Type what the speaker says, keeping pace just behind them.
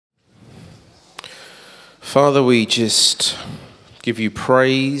Father, we just give you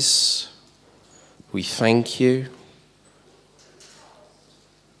praise. We thank you.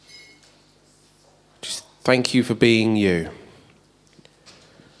 Just thank you for being you.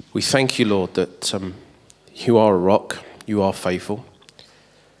 We thank you, Lord, that you are a rock, you are faithful.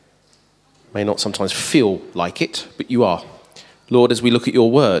 May not sometimes feel like it, but you are. Lord, as we look at your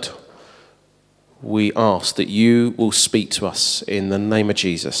word, we ask that you will speak to us in the name of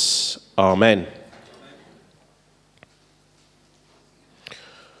Jesus. Amen.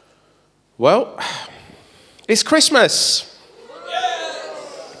 Well, it's Christmas.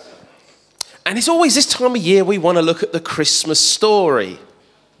 And it's always this time of year we want to look at the Christmas story.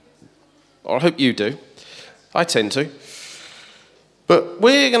 Or I hope you do. I tend to. But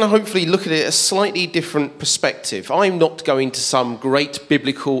we're going to hopefully look at it a slightly different perspective. I'm not going to some great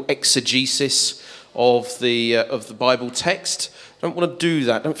biblical exegesis of the Bible text. I don't want to do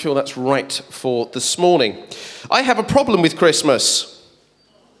that. I don't feel that's right for this morning. I have a problem with Christmas.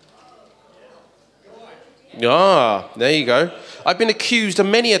 Ah, there you go. I've been accused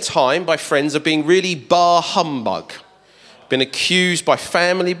many a time by friends of being really bar humbug. Been accused by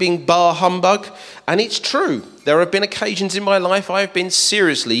family being bar humbug, and it's true. There have been occasions in my life I have been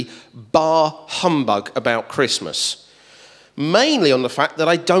seriously bar humbug about Christmas. Mainly on the fact that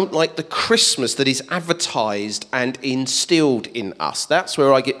I don't like the Christmas that is advertised and instilled in us. That's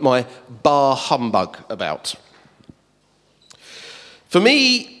where I get my bar humbug about. For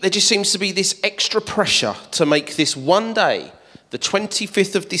me, there just seems to be this extra pressure to make this one day, the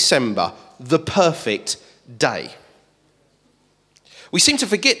 25th of December, the perfect day. We seem to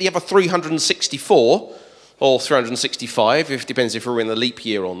forget the other 364, or 365, if it depends if we're in a leap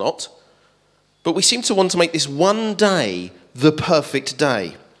year or not. But we seem to want to make this one day the perfect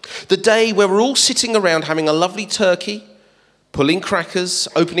day. The day where we're all sitting around having a lovely turkey, pulling crackers,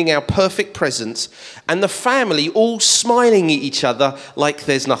 opening our perfect presents, and the family all smiling at each other like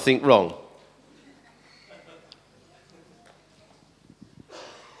there's nothing wrong.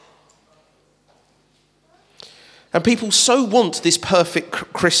 And people so want this perfect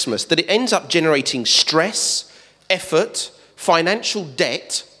Christmas that it ends up generating stress, effort, financial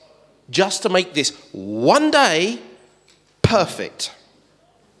debt, just to make this one day perfect.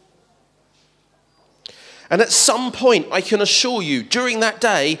 And at some point, I can assure you, during that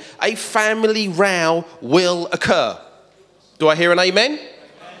day, a family row will occur. Do I hear an amen?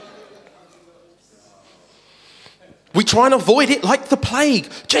 We try and avoid it like the plague,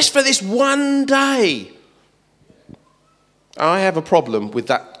 just for this one day. I have a problem with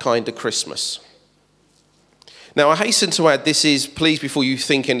that kind of Christmas. Now, I hasten to add, this is, please, before you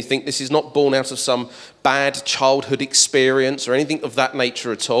think anything, this is not born out of some bad childhood experience or anything of that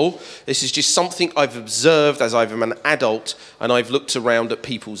nature at all. This is just something I've observed as I'm an adult, and I've looked around at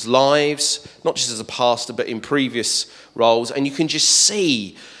people's lives, not just as a pastor, but in previous roles, and you can just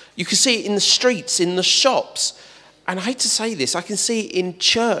see, you can see it in the streets, in the shops, and I hate to say this, I can see it in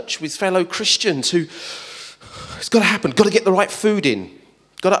church with fellow Christians who, it's got to happen, got to get the right food in,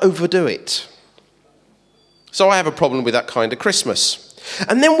 got to overdo it. So I have a problem with that kind of Christmas.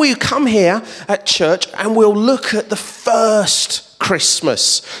 And then we come here at church and we'll look at the first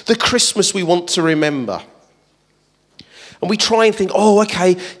Christmas, the Christmas we want to remember. And we try and think, oh,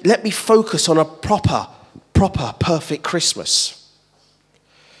 okay, let me focus on a proper, perfect Christmas.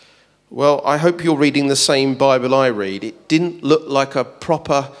 Well, I hope you're reading the same Bible I read. It didn't look like a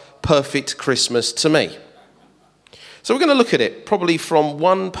proper, perfect Christmas to me. So we're going to look at it probably from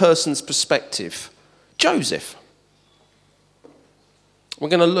one person's perspective. Joseph. We're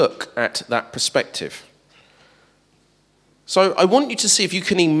going to look at that perspective. So I want you to see if you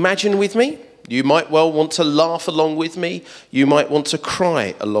can imagine with me. You might well want to laugh along with me. You might want to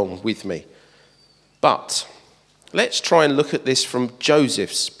cry along with me. But let's try and look at this from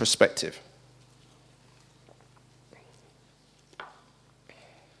Joseph's perspective.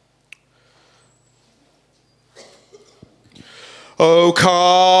 O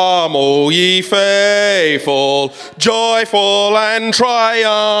come, all ye faithful, joyful and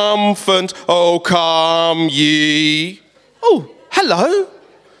triumphant, O come ye. Oh, hello.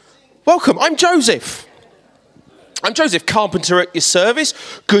 Welcome, I'm Joseph. I'm Joseph, carpenter at your service.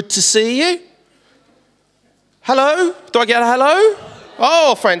 Good to see you. Hello, do I get a hello?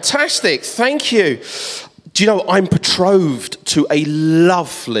 Oh, fantastic, thank you. Do you know, I'm betrothed to a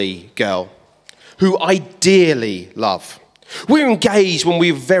lovely girl who I dearly love. We were engaged when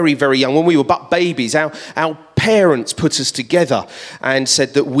we were very, very young, when we were but babies. Our parents put us together and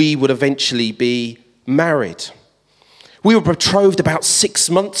said that we would eventually be married. We were betrothed about 6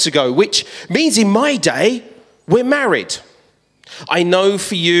 months ago, which means in my day, we're married. I know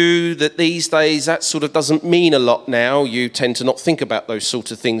for you that these days that sort of doesn't mean a lot now. You tend to not think about those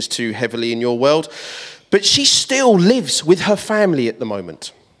sort of things too heavily in your world. But she still lives with her family at the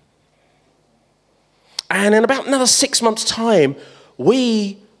moment. And in about another 6 months' time,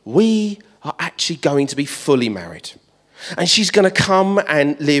 we are actually going to be fully married. And she's going to come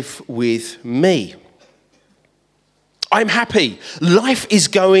and live with me. I'm happy. Life is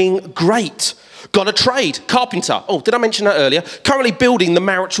going great. Got a trade, carpenter. Oh, did I mention that earlier? Currently building the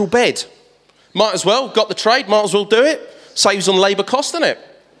marital bed. Might as well, got the trade, might as well do it. Saves on labour cost, doesn't it?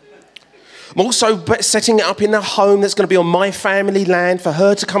 I'm also setting it up in a home that's going to be on my family land for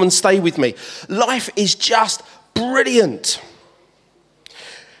her to come and stay with me. Life is just brilliant.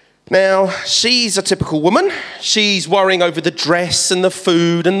 Now, she's a typical woman. She's worrying over the dress and the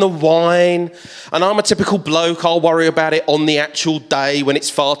food and the wine. And I'm a typical bloke. I'll worry about it on the actual day when it's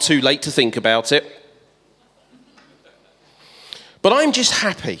far too late to think about it. But I'm just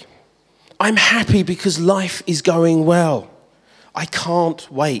happy. I'm happy because life is going well. I can't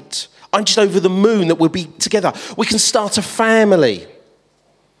wait. I'm just over the moon that we'll be together. We can start a family.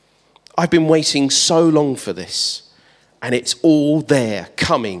 I've been waiting so long for this. And it's all there,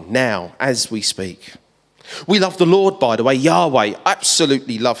 coming now as we speak. We love the Lord, by the way, Yahweh.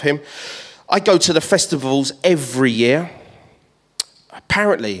 Absolutely love him. I go to the festivals every year.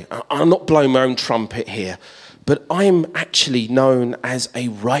 Apparently, I'm not blowing my own trumpet here, but I'm actually known as a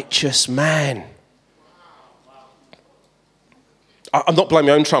righteous man. I'm not blowing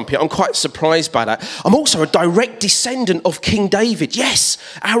my own trumpet. I'm quite surprised by that. I'm also a direct descendant of King David. Yes,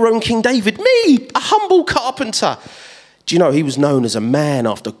 our own King David. Me, a humble carpenter. Do you know, he was known as a man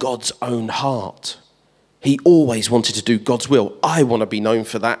after God's own heart. He always wanted to do God's will. I want to be known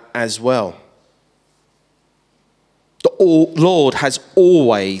for that as well. The Lord has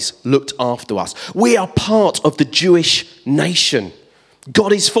always looked after us. We are part of the Jewish nation.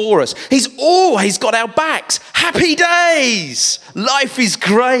 God is for us. He's always got our backs. Happy days. Life is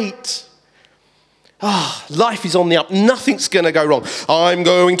great. Life is on the up. Nothing's going to go wrong. I'm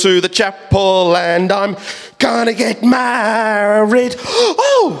going to the chapel and I'm going to get married.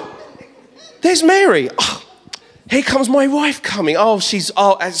 Oh, there's Mary. Oh, here comes my wife coming.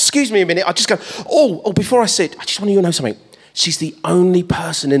 Excuse me a minute. I just go, before I sit, I just want you to know something. She's the only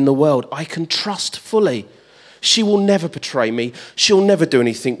person in the world I can trust fully. She will never betray me. She'll never do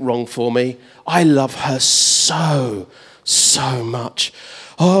anything wrong for me. I love her so, so much.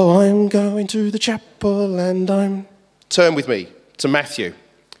 Oh, I'm going to the chapel and I'm... Turn with me to Matthew,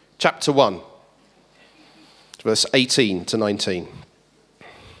 chapter 1, verse 18 to 19.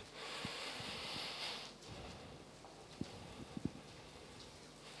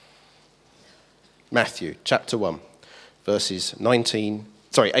 Matthew, chapter 1, verses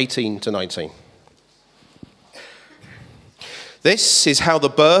 18 to 19. This is how the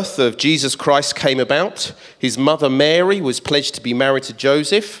birth of Jesus Christ came about. His mother Mary was pledged to be married to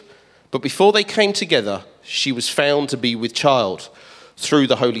Joseph, but before they came together, she was found to be with child through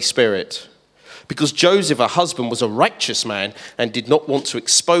the Holy Spirit. Because Joseph, her husband, was a righteous man and did not want to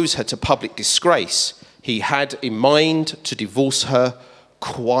expose her to public disgrace, he had in mind to divorce her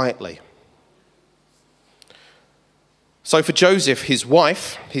quietly. So for Joseph, his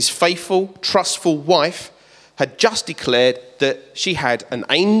wife, his faithful, trustful wife, had just declared that she had an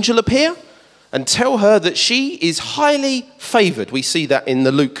angel appear and tell her that she is highly favoured. We see that in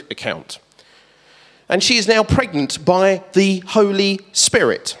the Luke account. And she is now pregnant by the Holy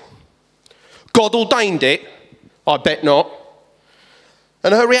Spirit. God ordained it? I bet not.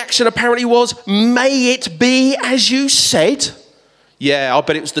 And her reaction apparently was, may it be as you said? Yeah, I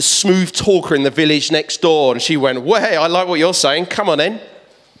bet it was the smooth talker in the village next door. And she went, well, hey, I like what you're saying. Come on then.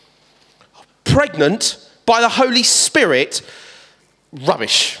 Pregnant by the Holy Spirit,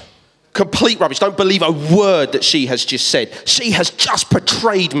 rubbish. Complete rubbish. Don't believe a word that she has just said. She has just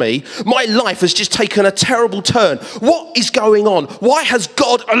betrayed me. My life has just taken a terrible turn. What is going on? Why has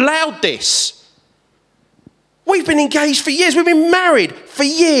God allowed this? We've been engaged for years. We've been married for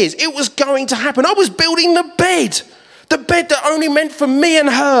years. It was going to happen. I was building the bed that only meant for me and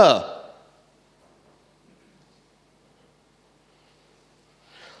her.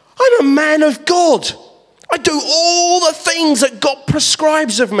 I'm a man of God. I do all the things that God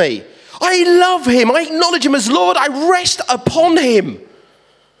prescribes of me. I love him. I acknowledge him as Lord. I rest upon him.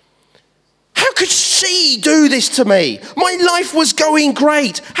 How could she do this to me? My life was going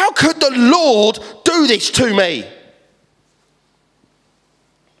great. How could the Lord do this to me?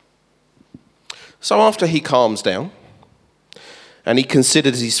 So after he calms down and he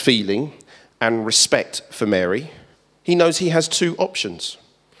considers his feeling and respect for Mary, he knows he has two options.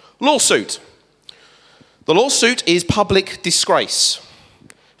 Lawsuit. The lawsuit is public disgrace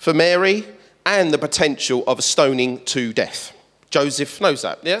for Mary and the potential of a stoning to death. Joseph knows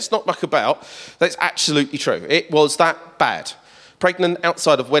that. Yeah, it's not muck about. That's absolutely true. It was that bad. Pregnant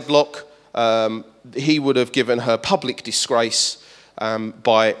outside of wedlock, he would have given her public disgrace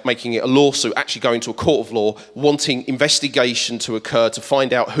by making it a lawsuit, actually going to a court of law, wanting investigation to occur to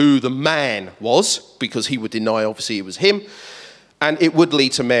find out who the man was, because he would deny, obviously, it was him. And it would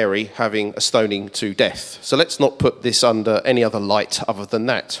lead to Mary having a stoning to death. So let's not put this under any other light other than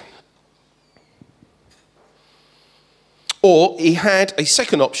that. Or he had a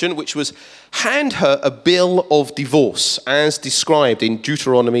second option, which was hand her a bill of divorce, as described in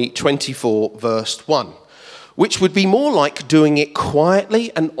Deuteronomy 24, verse 1, which would be more like doing it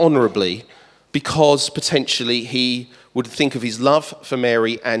quietly and honourably, because potentially he would think of his love for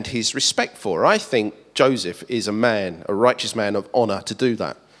Mary and his respect for her. I think Joseph is a man, a righteous man of honour to do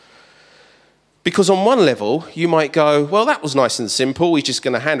that. Because on one level, you might go, well, that was nice and simple. He's just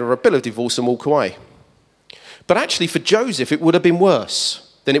going to hand her a bill of divorce and walk away. But actually for Joseph, it would have been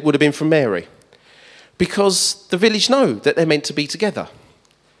worse than it would have been for Mary, because the village know that they're meant to be together.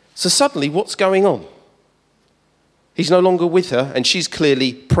 So suddenly, what's going on? He's no longer with her, and she's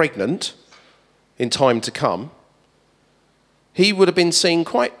clearly pregnant in time to come. He would have been seen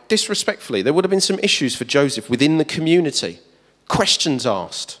quite disrespectfully. There would have been some issues for Joseph within the community. Questions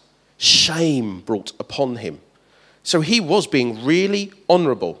asked. Shame brought upon him. So he was being really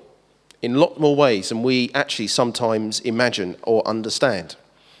honourable in a lot more ways than we actually sometimes imagine or understand.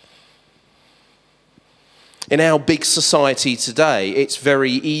 In our big society today, it's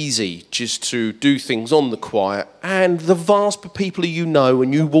very easy just to do things on the quiet, and the vast people you know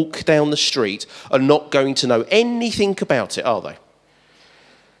when you walk down the street are not going to know anything about it, are they?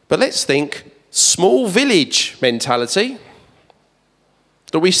 But let's think small village mentality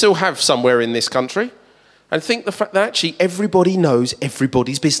that we still have somewhere in this country, and think the fact that actually everybody knows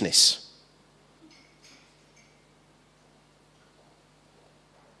everybody's business.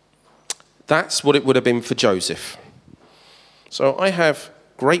 That's what it would have been for Joseph. So I have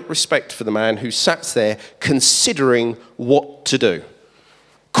great respect for the man who sat there considering what to do.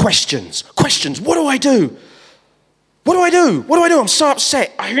 Questions. What do I do? What do I do? What do I do? I'm so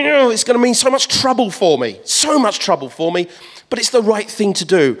upset. I know it's going to mean so much trouble for me. So much trouble for me. But it's the right thing to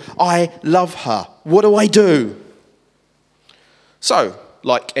do. I love her. What do I do? So,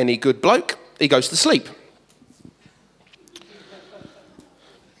 like any good bloke, he goes to sleep.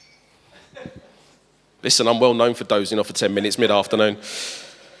 Listen, I'm well known for dozing off for 10 minutes mid-afternoon.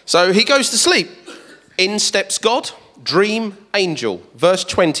 So he goes to sleep. In steps God, dream angel. Verse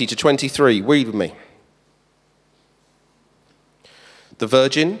 20 to 23. Read with me. The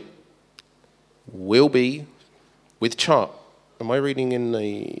virgin will be with child. Am I reading in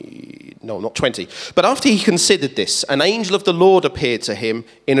the... No, not 20. But after he considered this, an angel of the Lord appeared to him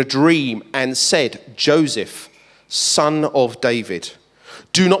in a dream and said, Joseph, son of David,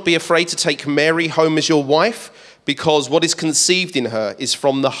 do not be afraid to take Mary home as your wife, because what is conceived in her is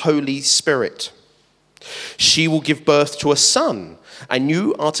from the Holy Spirit. She will give birth to a son, and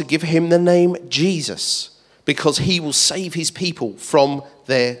you are to give him the name Jesus, because he will save his people from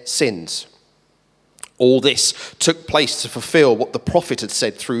their sins. All this took place to fulfill what the prophet had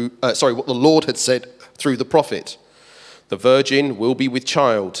said what the Lord had said through the prophet. The virgin will be with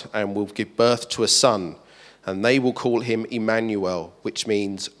child and will give birth to a son, and they will call him Emmanuel, which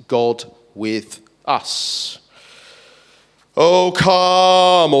means God with us. Oh,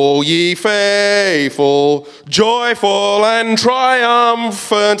 come, all ye faithful, joyful and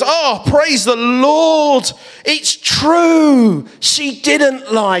triumphant. Oh, praise the Lord. It's true. She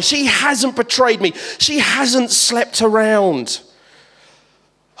didn't lie. She hasn't betrayed me. She hasn't slept around.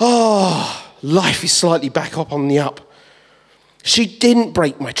 Oh, life is slightly back up on the up. She didn't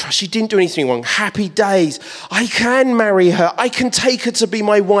break my trust. She didn't do anything wrong. Happy days. I can marry her. I can take her to be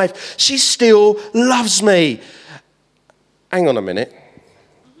my wife. She still loves me. Hang on a minute.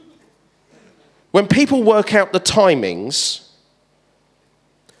 When people work out the timings,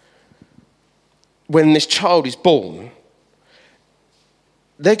 when this child is born,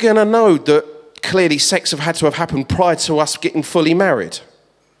 they're going to know that clearly sex had to have happened prior to us getting fully married.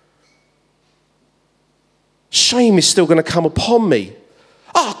 Shame is still going to come upon me.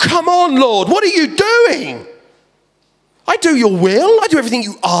 Oh, come on, Lord. What are you doing? I do your will. I do everything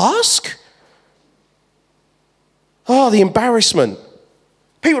you ask. Oh, the embarrassment.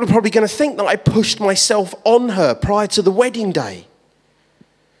 People are probably going to think that I pushed myself on her prior to the wedding day.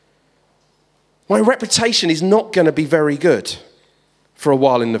 My reputation is not going to be very good for a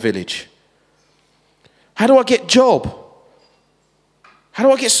while in the village. How do I get a job? How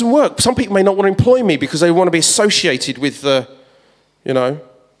do I get some work? Some people may not want to employ me because they want to be associated with the,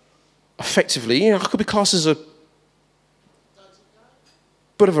 effectively, I could be classed as a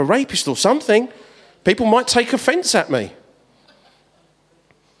bit of a rapist or something. People might take offense at me.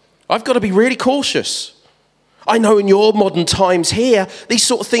 I've got to be really cautious. I know in your modern times here, these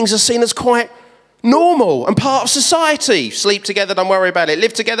sort of things are seen as quite normal and part of society. Sleep together, don't worry about it.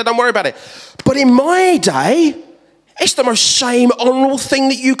 Live together, don't worry about it. But in my day, it's the most shame, honourable thing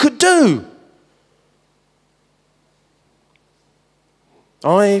that you could do.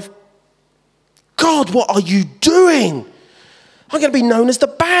 God, what are you doing? I'm going to be known as the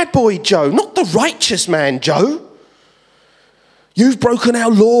bad boy Joe, not the righteous man Joe. You've broken our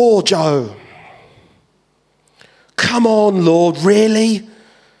law, Joe. Come on, Lord, really?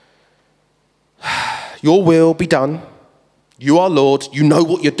 Your will be done. You are Lord. You know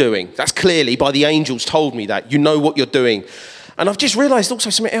what you're doing. That's clearly by the angels told me that. You know what you're doing. And I've just realised also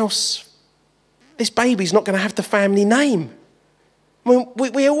something else. This baby's not going to have the family name. I mean,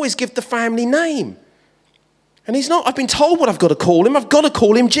 we always give the family name. And he's not. I've been told what I've got to call him. I've got to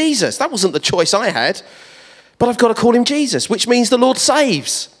call him Jesus. That wasn't the choice I had. But I've got to call him Jesus, which means the Lord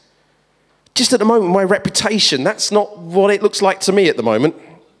saves. Just at the moment, my reputation, that's not what it looks like to me at the moment.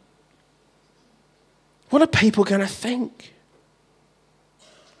 What are people going to think?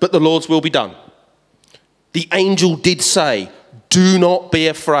 But the Lord's will be done. The angel did say, do not be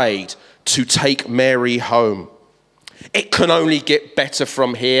afraid to take Mary home. It can only get better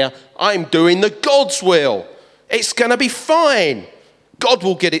from here. I'm doing the God's will. It's going to be fine. God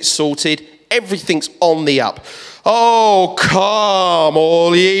will get it sorted. Everything's on the up. Oh, come,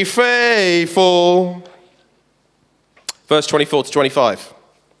 all ye faithful. Verse 24 to 25.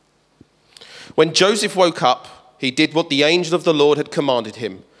 When Joseph woke up, he did what the angel of the Lord had commanded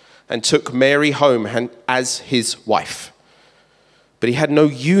him and took Mary home as his wife. But he had no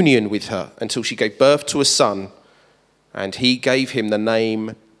union with her until she gave birth to a son, and he gave him the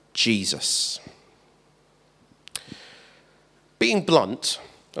name Jesus. Being blunt,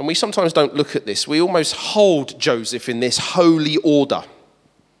 and we sometimes don't look at this, we almost hold Joseph in this holy order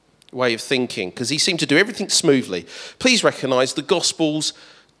way of thinking, because he seemed to do everything smoothly. Please recognise the Gospels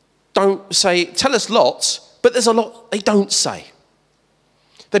don't tell us lots, but there's a lot they don't say.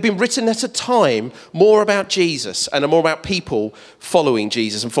 They've been written at a time more about Jesus and more about people following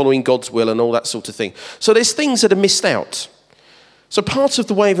Jesus and following God's will and all that sort of thing. So there's things that are missed out. So part of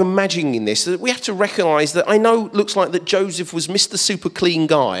the way of imagining this, we have to recognise that I know it looks like that Joseph was Mr. Super Clean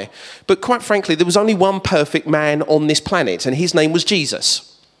guy, but quite frankly, there was only one perfect man on this planet, and his name was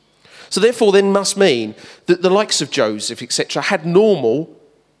Jesus. So therefore, then must mean that the likes of Joseph, etc., had normal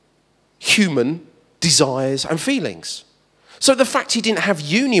human desires and feelings. So the fact he didn't have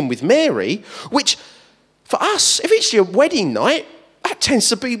union with Mary, which for us, if it's your wedding night, that tends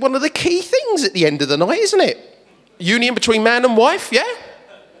to be one of the key things at the end of the night, isn't it? Union between man and wife, yeah?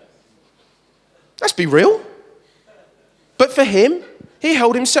 Let's be real. But for him, he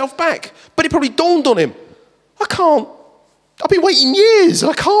held himself back. But it probably dawned on him, I can't. I've been waiting years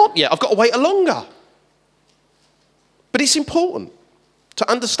and I can't yet. I've got to wait longer. But it's important to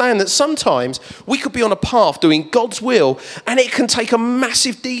understand that sometimes we could be on a path doing God's will and it can take a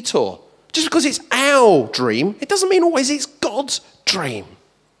massive detour. Just because it's our dream, it doesn't mean always it's God's dream.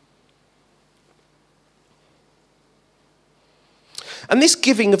 And this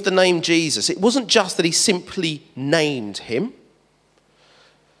giving of the name Jesus, it wasn't just that he simply named him,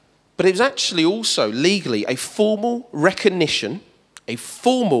 but it was actually also legally a formal recognition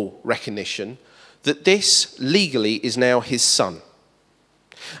that this legally is now his son.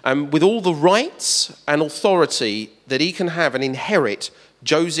 And with all the rights and authority that he can have and inherit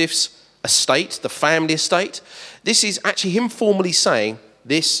Joseph's estate, the family estate, this is actually him formally saying,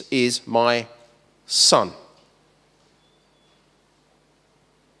 this is my son.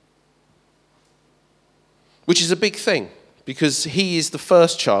 Which is a big thing, because he is the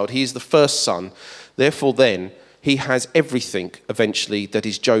first child, he is the first son, therefore then he has everything eventually that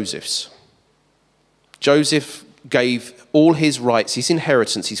is Joseph's. Joseph gave all his rights, his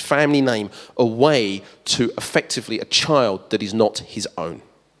inheritance, his family name away to effectively a child that is not his own.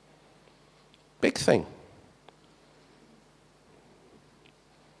 Big thing.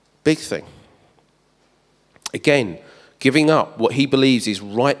 Big thing. Again, giving up what he believes is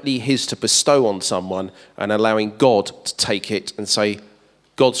rightly his to bestow on someone and allowing God to take it and say,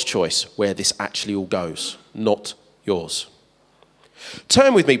 God's choice where this actually all goes, not yours.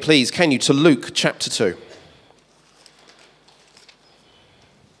 Turn with me, please, can you, to Luke chapter 2.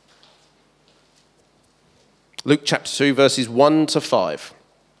 Luke chapter 2, verses 1 to 5.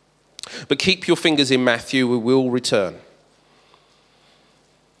 But keep your fingers in Matthew, we will return.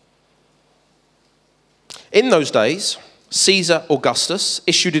 In those days, Caesar Augustus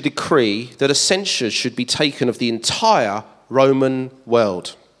issued a decree that a census should be taken of the entire Roman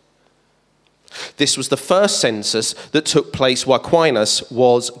world. This was the first census that took place while Quirinius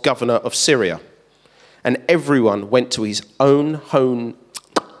was governor of Syria, and everyone went to his own home,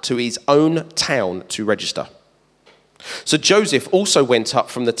 to his own town to register. So Joseph also went up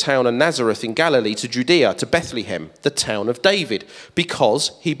from the town of Nazareth in Galilee to Judea, to Bethlehem, the town of David,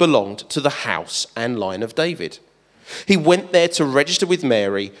 because he belonged to the house and line of David. He went there to register with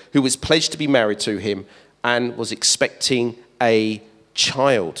Mary, who was pledged to be married to him and was expecting a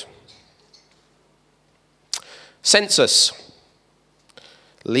child. Census.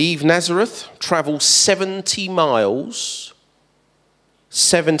 Leave Nazareth, travel 70 miles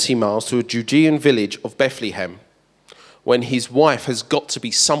to a Judean village of Bethlehem, when his wife has got to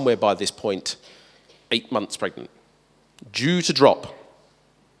be somewhere by this point, 8 months pregnant. Due to drop.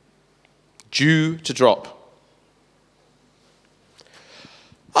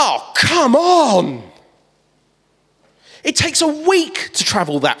 Oh, come on! It takes a week to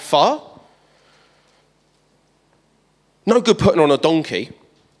travel that far. No good putting her on a donkey.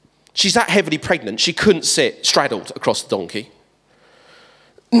 She's that heavily pregnant, she couldn't sit straddled across the donkey.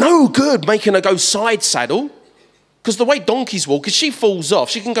 No good making her go side saddle, because the way donkeys walk, if she falls off,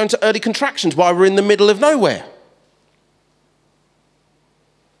 she can go into early contractions while we're in the middle of nowhere.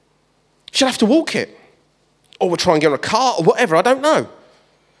 She'll have to walk it. Or we'll try and get her a car or whatever, I don't know.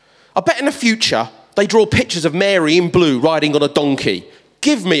 I bet in the future, they draw pictures of Mary in blue riding on a donkey.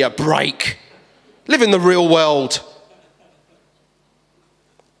 Give me a break. Live in the real world.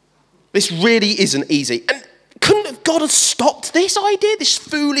 This really isn't easy. And couldn't God have stopped this idea, this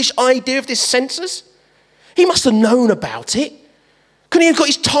foolish idea of this census? He must have known about it. Couldn't he have got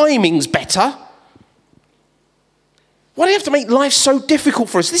his timings better? Why do you have to make life so difficult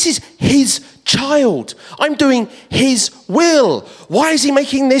for us? This is his child. I'm doing his will. Why is he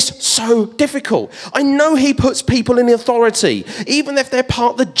making this so difficult? I know he puts people in authority, even if they're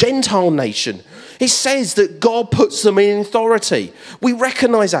part of the Gentile nation. He says that God puts them in authority. We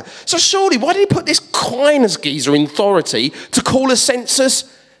recognise that. So surely, why did he put this Quirinius geezer in authority to call a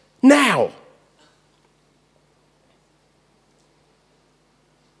census now?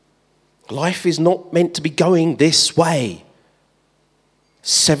 Life is not meant to be going this way.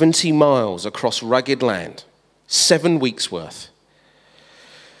 70 miles across rugged land, 7 weeks worth.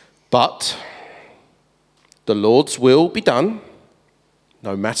 But the Lord's will be done,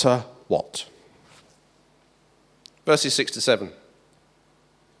 no matter what. Verses 6 to 7.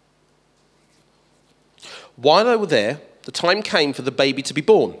 While they were there, the time came for the baby to be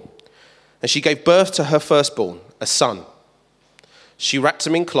born, and she gave birth to her firstborn, a son. She wrapped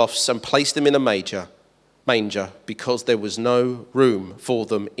him in cloths and placed him in a manger because there was no room for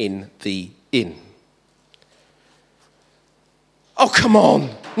them in the inn. Oh, come on.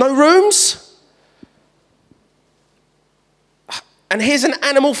 No rooms? And here's an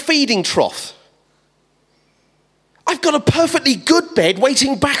animal feeding trough. I've got a perfectly good bed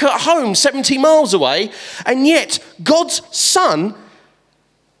waiting back at home 70 miles away, and yet God's son,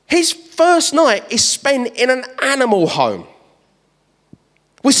 his first night is spent in an animal home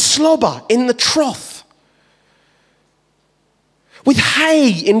with slobber in the trough, with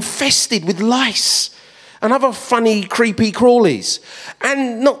hay infested with lice and other funny, creepy crawlies,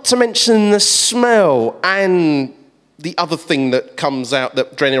 and not to mention the smell and the other thing that comes out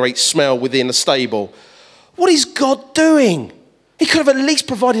that generates smell within a stable. What is God doing? He could have at least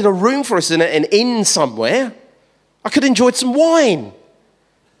provided a room for us in an inn somewhere. I could have enjoyed some wine.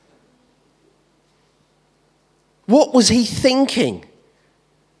 What was he thinking?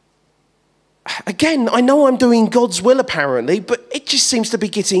 Again, I know I'm doing God's will apparently, but it just seems to be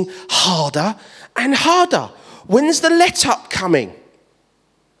getting harder and harder. When's the let-up coming?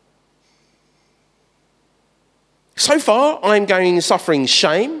 So far, I'm suffering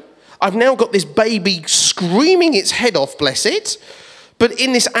shame. I've now got this baby screaming its head off, bless it, but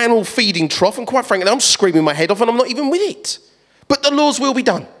in this animal feeding trough, and quite frankly, I'm screaming my head off and I'm not even with it. But the Lord's will be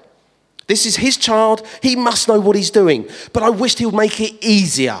done. This is his child. He must know what he's doing. But I wished he would make it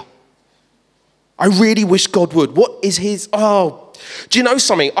easier. I really wish God would. What is his... Oh, do you know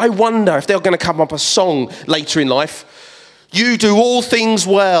something? I wonder if they're going to come up a song later in life. You do all things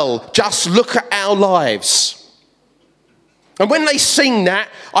well. Just look at our lives. And when they sing that,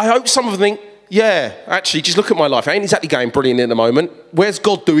 I hope some of them think, yeah, actually, just look at my life. I ain't exactly going brilliant at the moment. Where's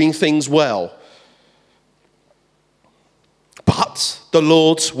God doing things well? But the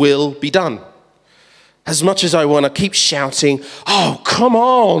Lord's will be done. As much as I want to keep shouting, oh, come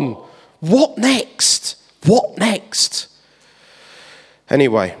on. What next? What next?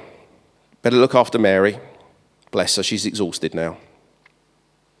 Anyway, better look after Mary. Bless her, she's exhausted now.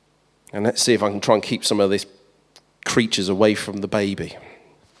 And let's see if I can try and keep some of these creatures away from the baby.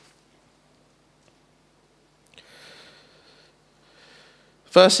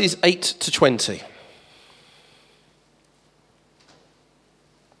 Verses 8 to 20.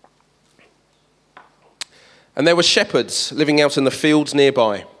 And there were shepherds living out in the fields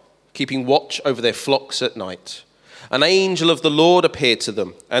nearby, keeping watch over their flocks at night. An angel of the Lord appeared to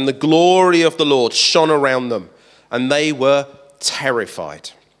them, and the glory of the Lord shone around them, and they were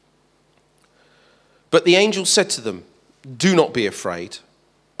terrified. But the angel said to them, "Do not be afraid.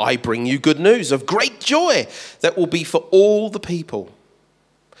 I bring you good news of great joy that will be for all the people.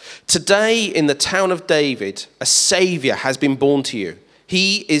 Today in the town of David, a Saviour has been born to you.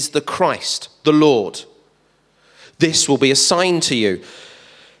 He is the Christ, the Lord. This will be a sign to you.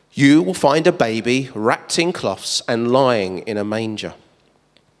 You will find a baby wrapped in cloths and lying in a manger."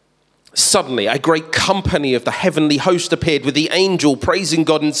 Suddenly, a great company of the heavenly host appeared with the angel praising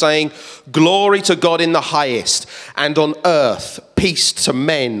God and saying, "Glory to God in the highest, and on earth peace to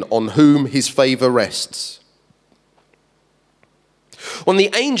men on whom his favour rests." When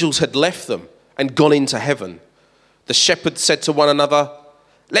the angels had left them and gone into heaven, the shepherds said to one another,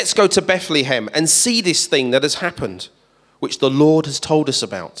 "Let's go to Bethlehem and see this thing that has happened, which the Lord has told us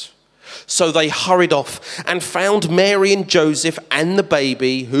about." So they hurried off and found Mary and Joseph and the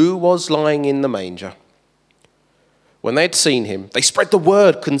baby who was lying in the manger. When they had seen him, they spread the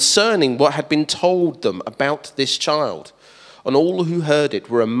word concerning what had been told them about this child. And all who heard it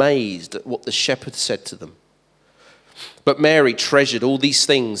were amazed at what the shepherds said to them. But Mary treasured all these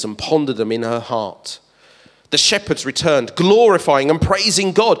things and pondered them in her heart. The shepherds returned, glorifying and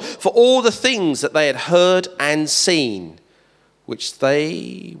praising God for all the things that they had heard and seen, which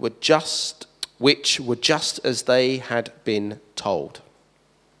were just as they had been told.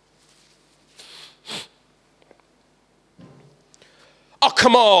 Oh,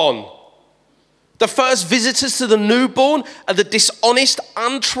 come on! The first visitors to the newborn are the dishonest,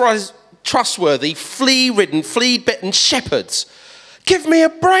 untrustworthy, flea-ridden, flea-bitten shepherds. Give me a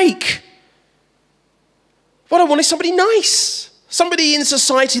break! What I want is somebody nice, somebody in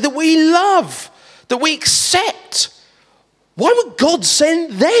society that we love, that we accept. Why would God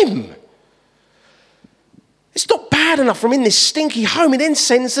send them? It's not bad enough from in this stinky home. He then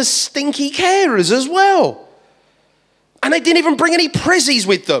sends the stinky carers as well. And they didn't even bring any prezzies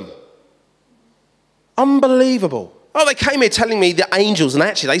with them. Unbelievable. Oh, they came here telling me the angels, and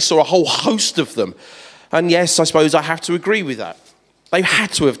actually they saw a whole host of them. And yes, I suppose I have to agree with that. They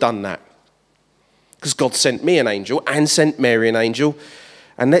had to have done that. Because God sent me an angel and sent Mary an angel.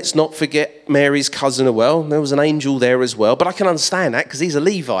 And let's not forget Mary's cousin as well. There was an angel there as well. But I can understand that because he's a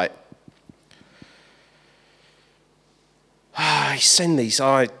Levite. He sent these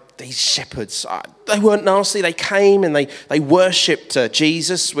shepherds. They weren't nasty. They came and they worshipped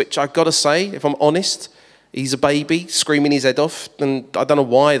Jesus, which I've got to say, if I'm honest, he's a baby screaming his head off. And I don't know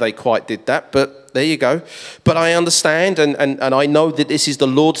why they quite did that, but there you go. But I understand and I know that this is the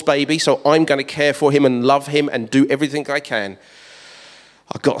Lord's baby, so I'm going to care for him and love him and do everything I can.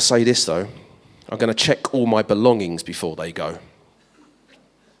 I've got to say this, though. I'm going to check all my belongings before they go.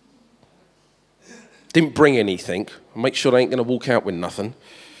 Didn't bring anything. I'll make sure they ain't going to walk out with nothing.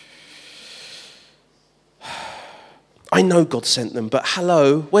 I know God sent them, but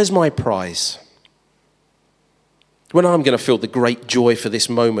hello, where's my prize? When I'm going to feel the great joy for this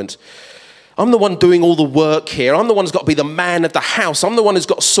moment, I'm the one doing all the work here. I'm the one who's got to be the man of the house. I'm the one who's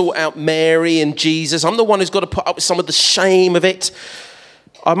got to sort out Mary and Jesus. I'm the one who's got to put up with some of the shame of it.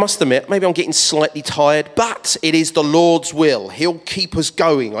 I must admit, maybe I'm getting slightly tired, but it is the Lord's will. He'll keep us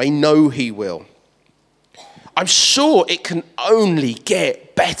going. I know he will. I'm sure it can only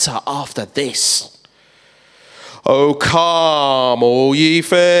get better after this. Oh, come, all ye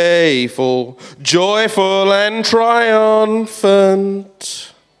faithful, joyful and triumphant.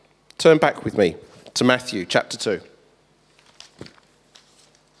 Turn back with me to Matthew chapter 2.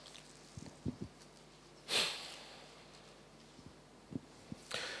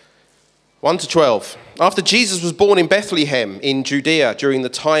 One to 12. After Jesus was born in Bethlehem in Judea during the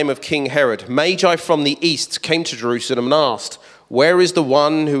time of King Herod, Magi from the east came to Jerusalem and asked, "Where is the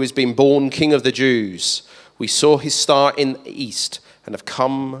one who has been born King of the Jews? We saw his star in the east and have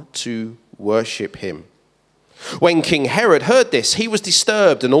come to worship him." When King Herod heard this, he was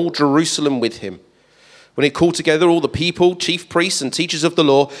disturbed, and all Jerusalem with him. When he called together all the people, chief priests and teachers of the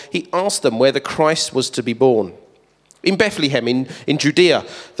law, he asked them where the Christ was to be born. "In Bethlehem, in Judea,"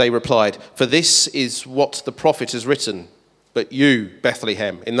 they replied, "for this is what the prophet has written. But you,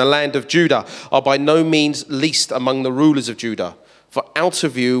 Bethlehem, in the land of Judah, are by no means least among the rulers of Judah. For out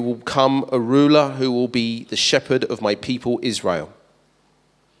of you will come a ruler who will be the shepherd of my people Israel."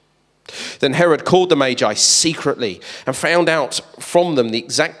 Then Herod called the Magi secretly and found out from them the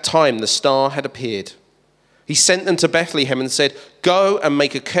exact time the star had appeared. He sent them to Bethlehem and said, "Go and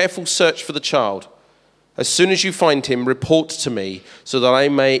make a careful search for the child. As soon as you find him, report to me so that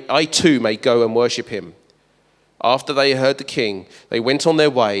I too may go and worship him." After they heard the king, they went on their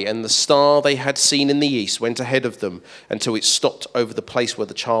way, and the star they had seen in the east went ahead of them until it stopped over the place where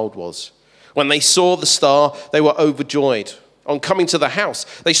the child was. When they saw the star, they were overjoyed. On coming to the house,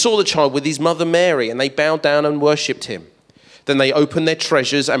 they saw the child with his mother Mary, and they bowed down and worshipped him. Then they opened their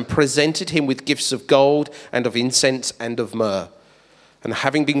treasures and presented him with gifts of gold and of incense and of myrrh. And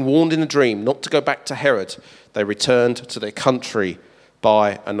having been warned in a dream not to go back to Herod, they returned to their country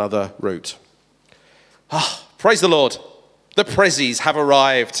by another route. Praise the Lord. The prezzies have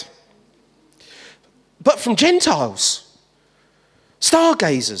arrived. But from Gentiles,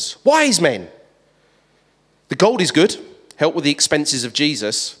 stargazers, wise men. The gold is good. Help with the expenses of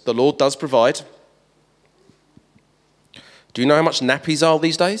Jesus. The Lord does provide. Do you know how much nappies are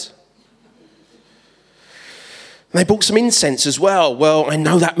these days? And they bought some incense as well. Well, I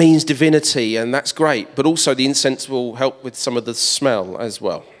know that means divinity, and that's great. But also the incense will help with some of the smell as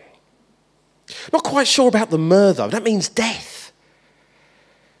well. Not quite sure about the myrrh, though. That means death.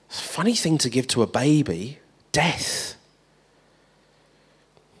 It's a funny thing to give to a baby. Death.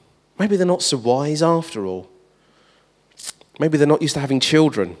 Maybe they're not so wise after all. Maybe they're not used to having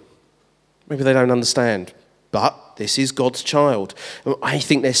children. Maybe they don't understand. But this is God's child. I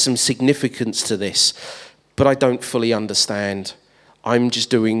think there's some significance to this, but I don't fully understand. I'm just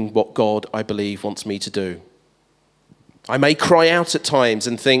doing what God, I believe, wants me to do. I may cry out at times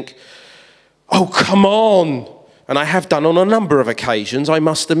and think, "Oh, come on." And I have done on a number of occasions, I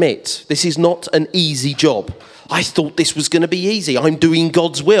must admit. This is not an easy job. I thought this was going to be easy. I'm doing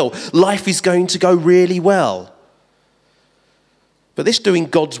God's will. Life is going to go really well. But this doing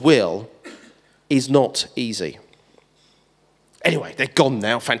God's will is not easy. Anyway, they're gone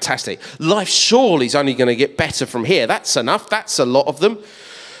now. Fantastic. Life surely is only going to get better from here. That's enough. That's a lot of them.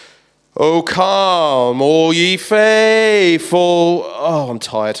 "Oh, come, all ye faithful." Oh, I'm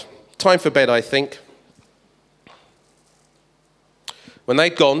tired. Time for bed, I think. When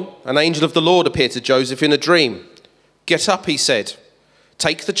they'd gone, an angel of the Lord appeared to Joseph in a dream. "Get up," he said.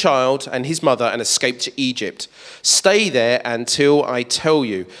 "Take the child and his mother and escape to Egypt. Stay there until I tell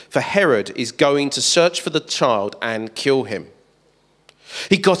you, for Herod is going to search for the child and kill him."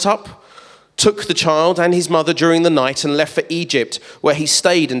 He got up, took the child and his mother during the night and left for Egypt, where he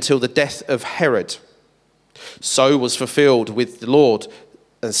stayed until the death of Herod. So was fulfilled with the Lord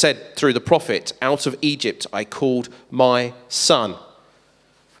and said through the prophet, "Out of Egypt I called my son."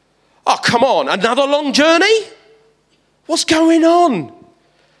 Oh, come on, another long journey? What's going on?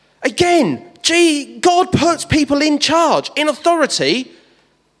 Again, God puts people in charge, in authority,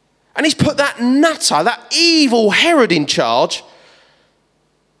 and he's put that nutter, that evil Herod in charge.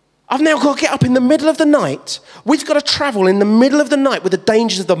 I've now got to get up in the middle of the night. We've got to travel in the middle of the night with the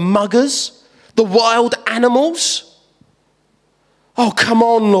dangers of the muggers, the wild animals. Oh, come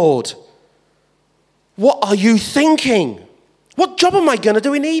on, Lord. What are you thinking? What job am I going to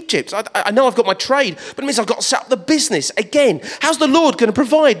do in Egypt? I know I've got my trade, but it means I've got to set up the business again. How's the Lord going to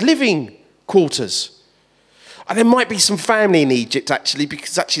provide living quarters? And there might be some family in Egypt, actually,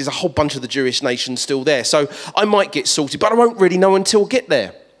 because actually there's a whole bunch of the Jewish nation still there. So I might get sorted, but I won't really know until I get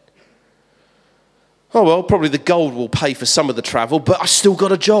there. Oh, well, probably the gold will pay for some of the travel, but I've still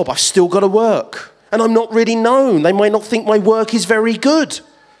got a job. I've still got to work. And I'm not really known. They might not think my work is very good.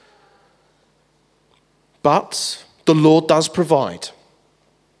 But the Lord does provide.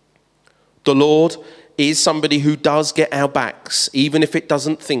 The Lord is somebody who does get our backs, even if it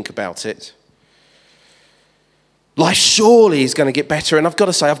doesn't think about it. Life surely is going to get better. And I've got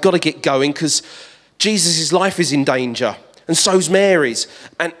to say, I've got to get going because Jesus' life is in danger. And so's Mary's.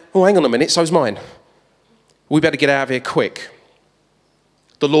 And, oh, hang on a minute, so's mine. We better get out of here quick.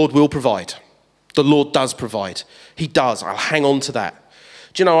 The Lord will provide. The Lord does provide. He does. I'll hang on to that.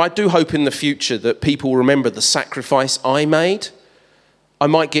 Do you know, I do hope in the future that people remember the sacrifice I made. I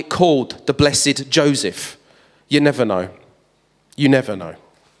might get called the blessed Joseph. You never know. You never know.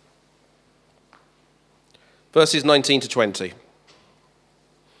 Verses 19 to 20.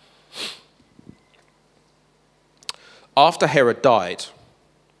 After Herod died,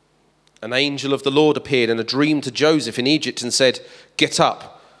 an angel of the Lord appeared in a dream to Joseph in Egypt and said, "Get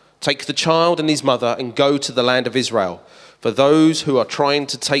up, take the child and his mother and go to the land of Israel, for those who are trying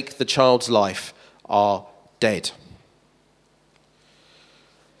to take the child's life are dead."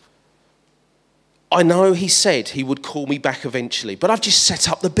 I know he said he would call me back eventually, but I've just set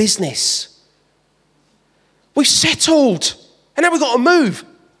up the business. We've settled. And now we've got to move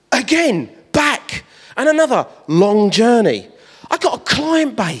again, back. And another long journey. I've got a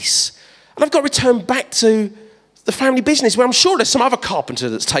client base. And I've got to return back to the family business where I'm sure there's some other carpenter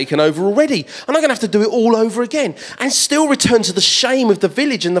that's taken over already. And I'm going to have to do it all over again. And still return to the shame of the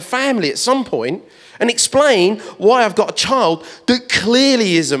village and the family at some point and explain why I've got a child that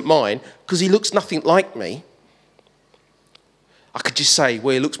clearly isn't mine because he looks nothing like me. I could just say,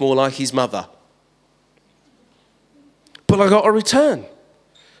 well, he looks more like his mother. But I've got to return.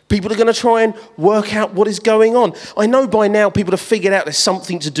 People are going to try and work out what is going on. I know by now people have figured out there's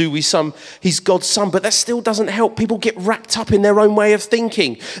something to do with he's God's son, but that still doesn't help. People get wrapped up in their own way of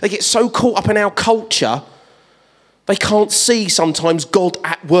thinking. They get so caught up in our culture, they can't see sometimes God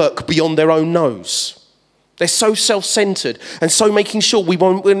at work beyond their own nose. They're so self-centered and so making sure we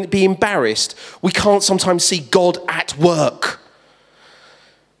won't be embarrassed. We can't sometimes see God at work.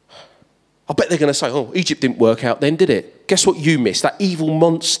 I bet they're going to say, oh, Egypt didn't work out then, did it? Guess what you missed? That evil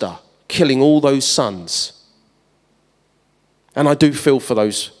monster killing all those sons. And I do feel for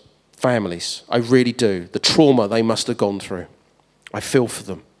those families. I really do. The trauma they must have gone through. I feel for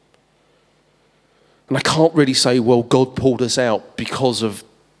them. And I can't really say, well, God pulled us out because of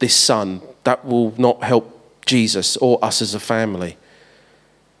this son. That will not help Jesus or us as a family.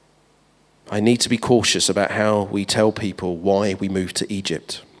 I need to be cautious about how we tell people why we moved to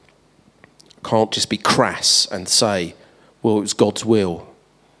Egypt. Can't just be crass and say, well, it was God's will.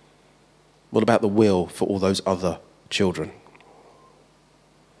 What about the will for all those other children?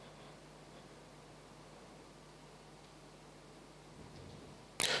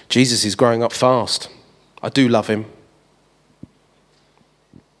 Jesus is growing up fast. I do love him.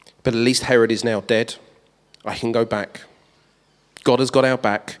 But at least Herod is now dead. I can go back. God has got our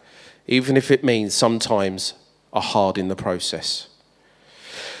back, even if it means sometimes are hard in the process.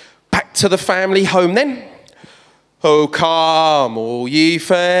 Back to the family home then. Oh, come, all ye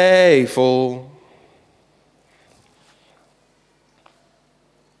faithful.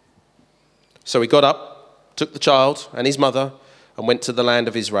 So he got up, took the child and his mother, and went to the land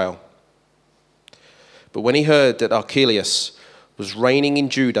of Israel. But when he heard that Archelaus was reigning in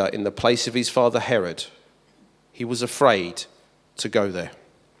Judah in the place of his father Herod, he was afraid to go there.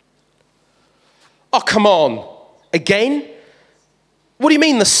 Oh, come on. Again? What do you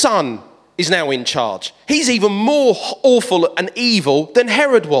mean the son is now in charge? He's even more awful and evil than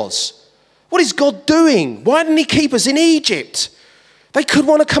Herod was. What is God doing? Why didn't he keep us in Egypt? They could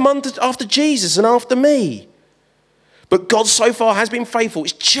want to come after Jesus and after me. But God so far has been faithful.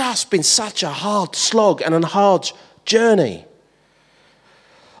 It's just been such a hard slog and a hard journey.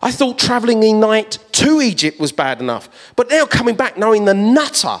 I thought travelling in night to Egypt was bad enough. But now coming back knowing the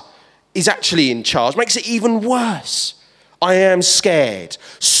nutter is actually in charge makes it even worse. I am scared.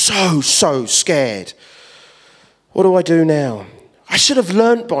 So scared. What do I do now? I should have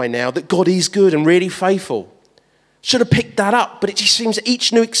learnt by now that God is good and really faithful. Should have picked that up, but it just seems that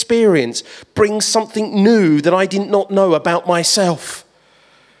each new experience brings something new that I did not know about myself.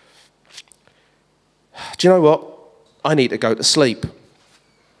 Do you know what? I need to go to sleep.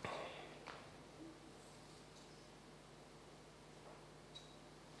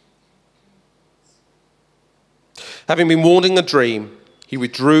 Having been warned in a dream, he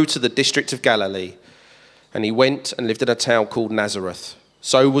withdrew to the district of Galilee, and he went and lived in a town called Nazareth.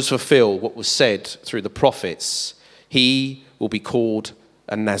 So was fulfilled what was said through the prophets. He will be called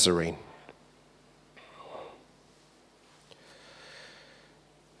a Nazarene.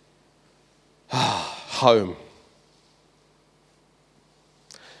 Home.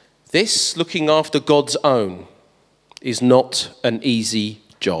 This looking after God's own is not an easy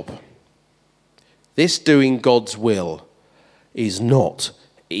job. This doing God's will is not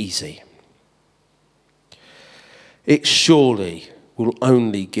easy. It surely will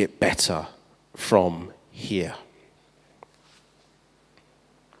only get better from here.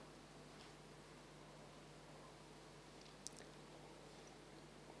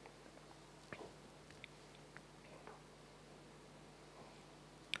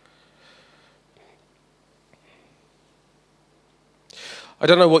 I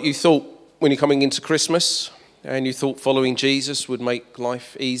don't know what you thought when you're coming into Christmas and you thought following Jesus would make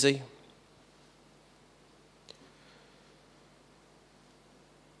life easy.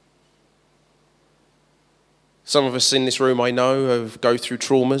 Some of us in this room I know go through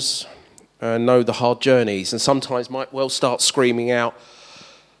traumas and know the hard journeys and sometimes might well start screaming out,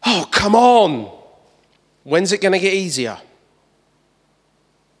 oh, come on, when's it going to get easier?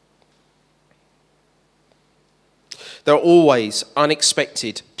 There are always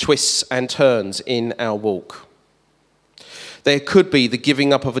unexpected twists and turns in our walk. There could be the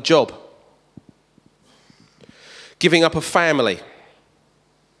giving up of a job, giving up of family,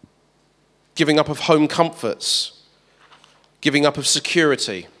 giving up of home comforts, giving up of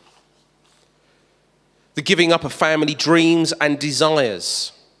security, the giving up of family dreams and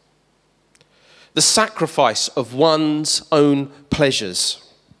desires, the sacrifice of one's own pleasures.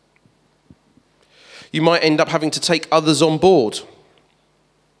 You might end up having to take others on board.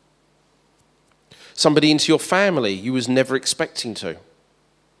 Somebody into your family you was never expecting to.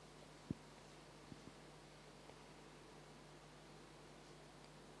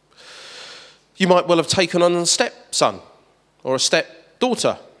 You might well have taken on a stepson or a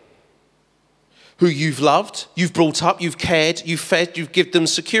stepdaughter who you've loved, you've brought up, you've cared, you've fed, you've given them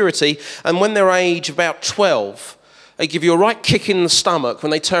security, and when they're age about 12, they give you a right kick in the stomach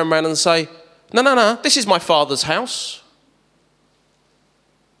when they turn around and say, no, this is my father's house.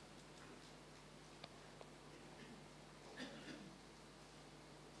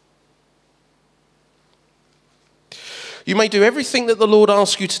 You may do everything that the Lord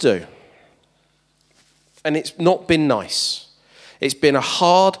asks you to do, and it's not been nice. It's been a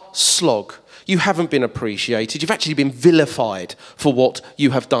hard slog. You haven't been appreciated. You've actually been vilified for what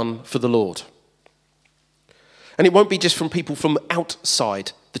you have done for the Lord. And it won't be just from people from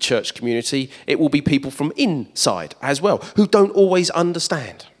outside the church community. It will be people from inside as well, who don't always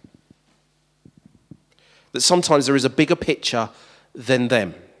understand that sometimes there is a bigger picture than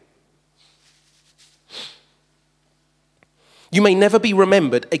them. You may never be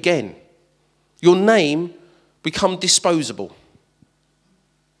remembered again. Your name become disposable.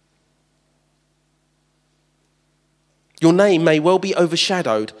 Your name may well be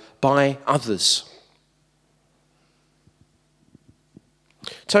overshadowed by others.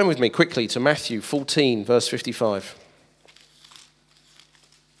 Turn with me quickly to Matthew 14, verse 55.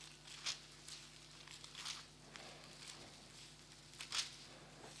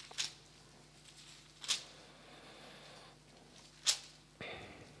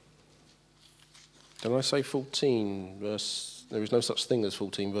 Did I say 14 verse? There is no such thing as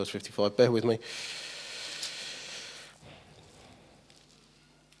 14 verse 55. Bear with me.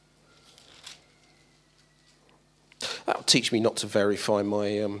 That'll teach me not to verify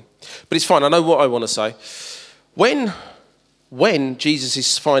my... But it's fine, I know what I want to say. When Jesus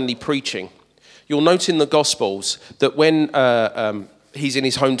is finally preaching, you'll note in the Gospels that when he's in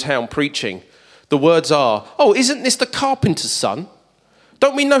his hometown preaching, the words are, "Oh, isn't this the carpenter's son?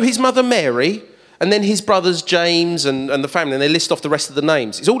 Don't we know his mother Mary? And then his brothers James and the family," and they list off the rest of the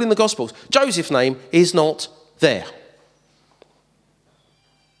names. It's all in the Gospels. Joseph's name is not there.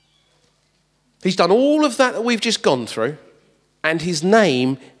 He's done all of that we've just gone through, and his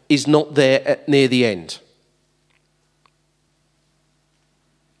name is not there near the end.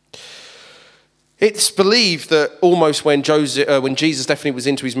 It's believed that almost when Jesus definitely was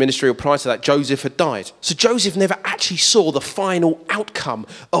into his ministry, or prior to that, Joseph had died. So Joseph never actually saw the final outcome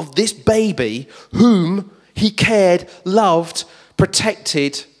of this baby whom he cared, loved,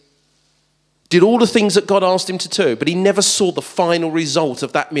 protected, did all the things that God asked him to do, but he never saw the final result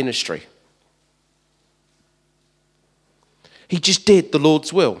of that ministry. He just did the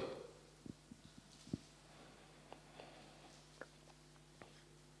Lord's will.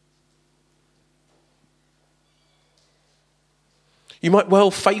 You might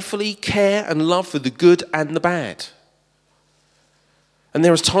well faithfully care and love for the good and the bad. And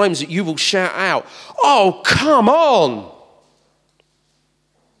there are times that you will shout out, "Oh, come on!"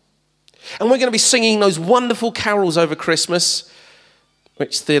 And we're going to be singing those wonderful carols over Christmas,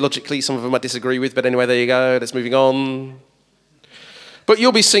 which theologically some of them I disagree with, but anyway, there you go, let's moving on. But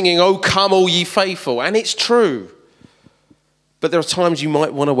you'll be singing, "Oh, come all ye faithful," and it's true. But there are times you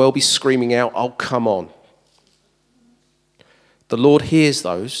might want to well be screaming out, "Oh, come on." The Lord hears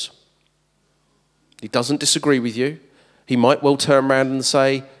those. He doesn't disagree with you. He might well turn around and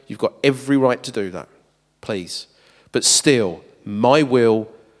say, "You've got every right to do that, please. But still, my will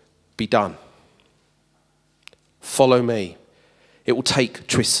be done. Follow me." It will take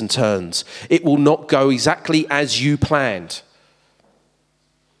twists and turns. It will not go exactly as you planned.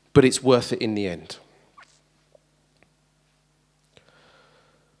 But it's worth it in the end.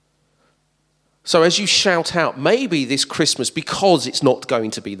 So as you shout out, maybe this Christmas, because it's not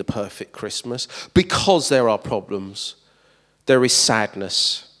going to be the perfect Christmas, because there are problems, there is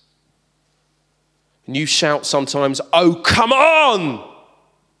sadness. And you shout sometimes, "Oh, come on!"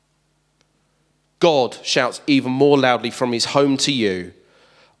 God shouts even more loudly from his home to you,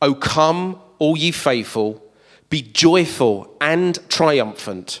 "Oh, come, all ye faithful, be joyful and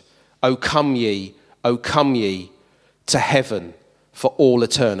triumphant. O come ye, to heaven for all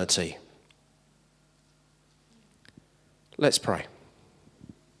eternity. Let's pray.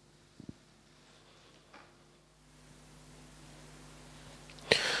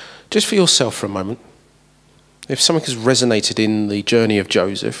 Just for yourself for a moment, if something has resonated in the journey of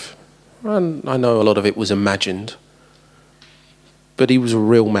Joseph, and I know a lot of it was imagined, but he was a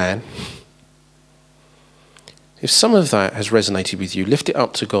real man. If some of that has resonated with you, lift it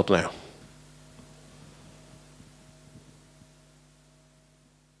up to God now.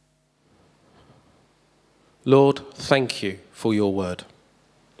 Lord, thank you for your word.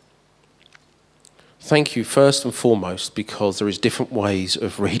 Thank you first and foremost because there is different ways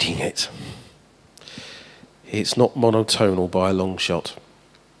of reading it. It's not monotonal by a long shot.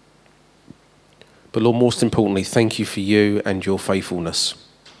 But Lord, most importantly, thank you for you and your faithfulness.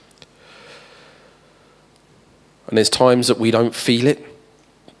 And there's times that we don't feel it,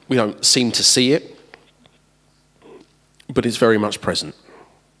 we don't seem to see it, but it's very much present.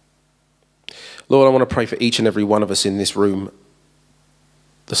 Lord, I want to pray for each and every one of us in this room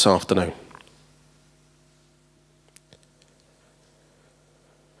this afternoon.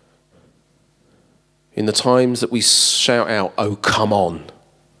 In the times that we shout out, "Oh, come on,"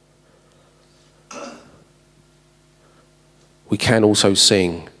 we can also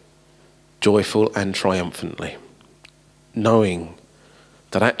sing joyful and triumphantly, knowing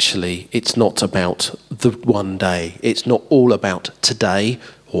that actually it's not about the one day. It's not all about today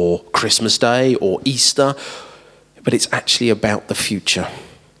or Christmas Day or Easter, but it's actually about the future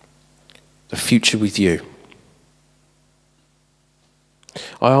with you.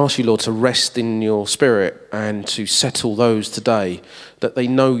 I ask you, Lord, to rest in your spirit and to settle those today that they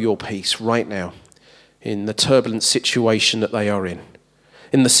know your peace right now in the turbulent situation that they are in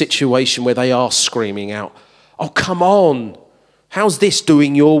the situation where they are screaming out, "Oh, come on, how's this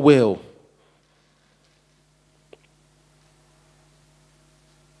doing your will?"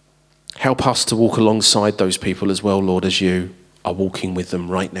 Help us to walk alongside those people as well, Lord, as you are walking with them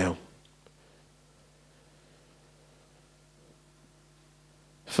right now.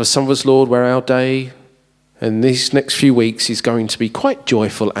 For some of us, Lord, where our day and these next few weeks is going to be quite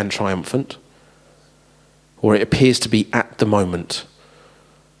joyful and triumphant, or it appears to be at the moment.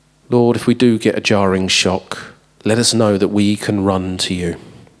 Lord, if we do get a jarring shock, let us know that we can run to you.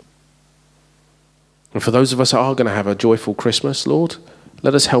 And for those of us that are going to have a joyful Christmas, Lord,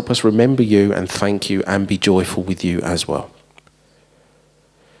 let us help us remember you and thank you and be joyful with you as well.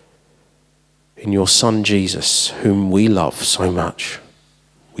 In your Son, Jesus, whom we love so much,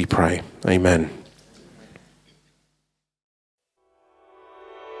 we pray. Amen.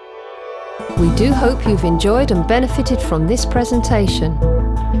 We do hope you've enjoyed and benefited from this presentation.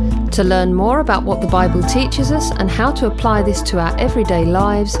 To learn more about what the Bible teaches us and how to apply this to our everyday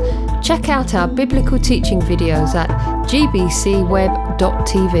lives, check out our biblical teaching videos at gbcweb.tv.